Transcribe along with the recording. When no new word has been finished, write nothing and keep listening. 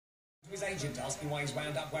his agent asking why he's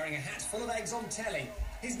wound up wearing a hat full of eggs on telly.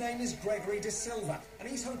 His name is Gregory De Silva, and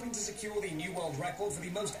he's hoping to secure the new world record for the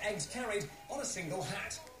most eggs carried on a single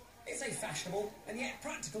hat. It's a fashionable and yet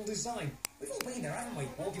practical design. We've all been there, haven't we?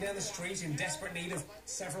 Walking down the street in desperate need of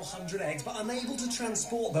several hundred eggs, but unable to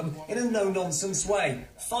transport them in a no-nonsense way.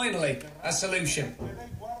 Finally, a solution.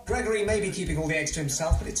 Gregory may be keeping all the eggs to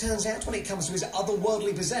himself, but it turns out when it comes to his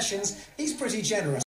otherworldly possessions, he's pretty generous.